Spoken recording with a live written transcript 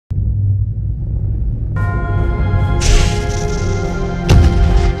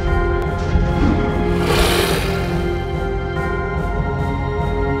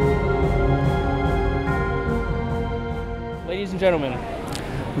gentlemen,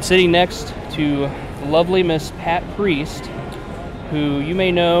 I'm sitting next to the lovely Miss Pat Priest, who you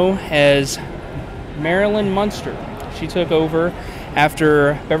may know as Marilyn Munster. She took over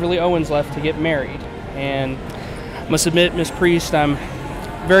after Beverly Owens left to get married. And I must admit, Miss Priest, I'm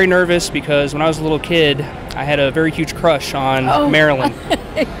very nervous because when I was a little kid, I had a very huge crush on Marilyn.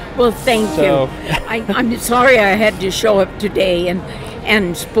 Well, thank you. I'm sorry I had to show up today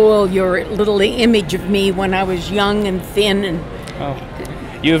and spoil your little image of me when I was young and thin. And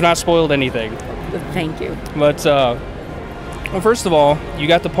you have not spoiled anything. Thank you. But, well, first of all, you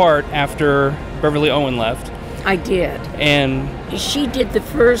got the part after Beverly Owen left. I did. And she did the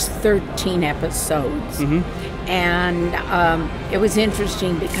first 13 episodes. Mm-hmm. And it was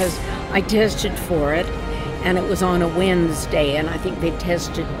interesting because I tested for it, and it was on a Wednesday, and I think they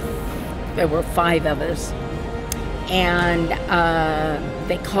tested, there were 5 of us. And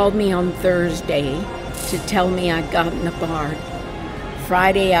they called me on Thursday to tell me I'd gotten the part.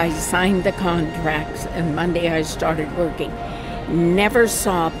 Friday I signed the contracts, and Monday I started working. Never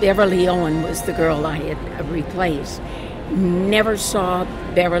saw, Beverly Owen was the girl I had replaced. Never saw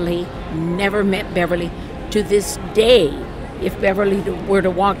Beverly, never met Beverly. To this day, if Beverly were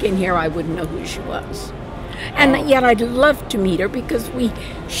to walk in here, I wouldn't know who she was. And yet I'd love to meet her because we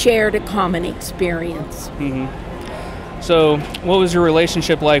shared a common experience. Mm-hmm. So what was your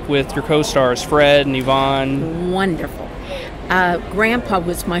relationship like with your co-stars, Fred and Yvonne? Wonderful. Grandpa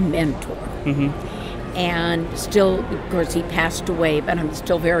was my mentor. Mm-hmm. And still, of course, he passed away, but I'm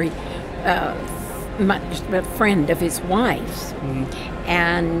still very much a friend of his wife's. Mm-hmm.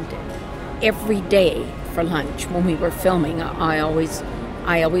 And every day for lunch when we were filming, I always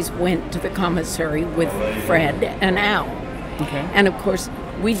went to the commissary with Fred and Al. Okay. And of course,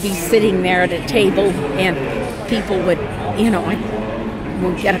 we'd be sitting there at a table, and people would, you know,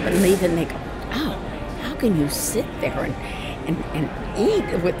 we'd get up and leave, and they go, "Oh, how can you sit there and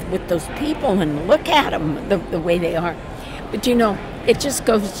eat with those people and look at them the way they are?" But you know, it just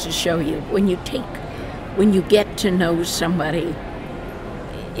goes to show you when you get to know somebody,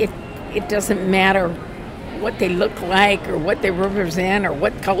 it doesn't matter what they look like or what they represent or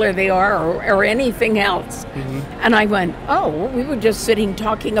what color they are or anything else. Mm-hmm. And I went, oh, well, we were just sitting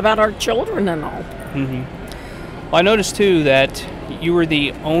talking about our children and all. Mm-hmm. Well, I noticed too that you were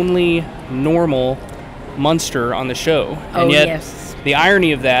the only normal Munster on the show. And yet, yes. The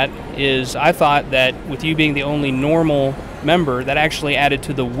irony of that is I thought that with you being the only normal member, that actually added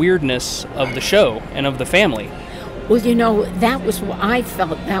to the weirdness of the show and of the family. Well, you know, that was what I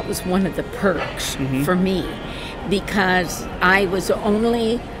felt that was one of the perks for me, because I was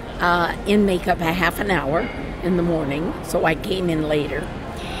only in makeup a half an hour in the morning, so I came in later.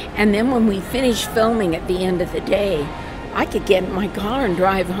 And then when we finished filming at the end of the day, I could get in my car and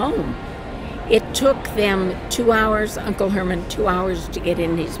drive home. It took them 2 hours, Uncle Herman, 2 hours to get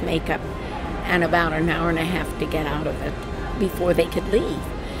in his makeup and about an hour and a half to get out of it before they could leave.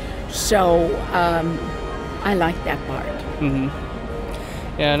 So I like that part.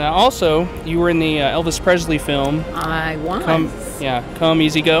 Mm-hmm. And also, you were in the Elvis Presley film. I was. Come,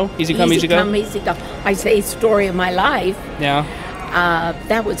 Easy Go. Easy Come, Easy Go. Come, Easy Go. I say story of my life. Yeah.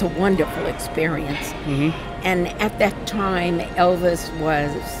 That was a wonderful experience. Mm-hmm. And at that time, Elvis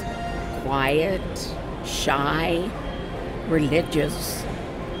was quiet, shy, religious,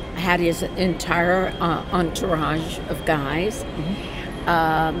 had his entire entourage of guys.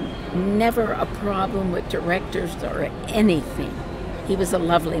 Mm-hmm. Never a problem with directors or anything. He was a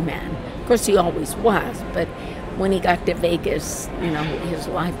lovely man. Of course, he always was, but when he got to Vegas, you know, his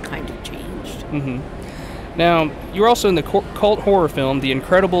life kind of changed. Mm-hmm. Now, you were also in the cult horror film, The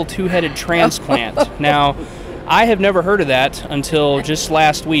Incredible Two-Headed Transplant. Now, I have never heard of that until just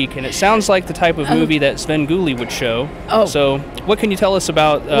last week, and it sounds like the type of movie that Sven Gulli would show. So, what can you tell us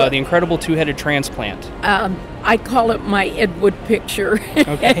about The Incredible Two-Headed Transplant? I call it my Ed Wood picture.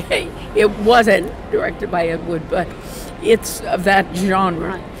 Okay. It wasn't directed by Ed Wood, but it's of that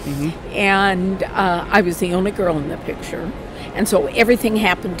genre. Mm-hmm. And I was the only girl in the picture, and so everything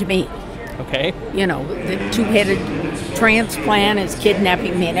happened to me. Okay. You know, the two-headed transplant is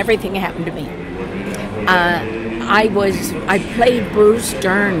kidnapping me, and everything happened to me. I played Bruce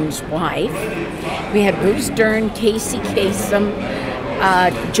Dern's wife. We had Bruce Dern, Casey Kasem,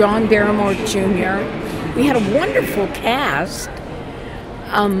 John Barrymore Jr. We had a wonderful cast,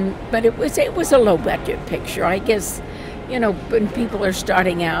 but it was a low-budget picture. I guess, you know, when people are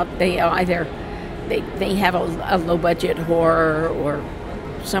starting out, they either they have a low-budget horror or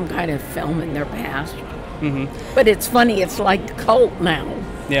some kind of film in their past. Mm-hmm. But it's funny, it's like cult now.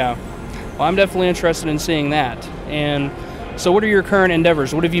 Yeah. Well, I'm definitely interested in seeing that. And so what are your current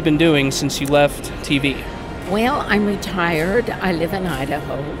endeavors? What have you been doing since you left TV? Well, I'm retired. I live in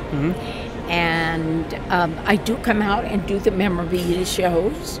Idaho. And I do come out and do the memorabilia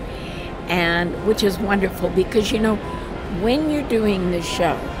shows, and which is wonderful because, you know, when you're doing the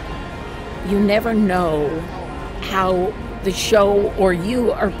show, you never know how the show or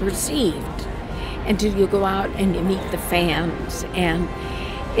you are perceived until you go out and you meet the fans. And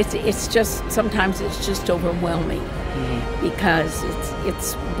it's just, sometimes it's just overwhelming because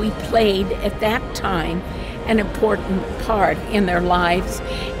we played at that time an important part in their lives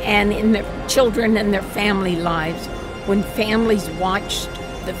and in their children and their family lives. When families watched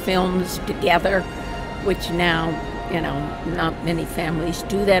the films together, which now, you know, not many families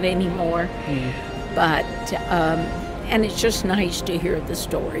do that anymore, but, and it's just nice to hear the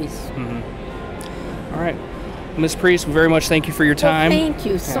stories. All right. Ms. Priest, very much thank you for your time. Well, thank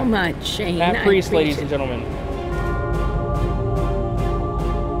you so much, Shane. Pat Priest, ladies and gentlemen.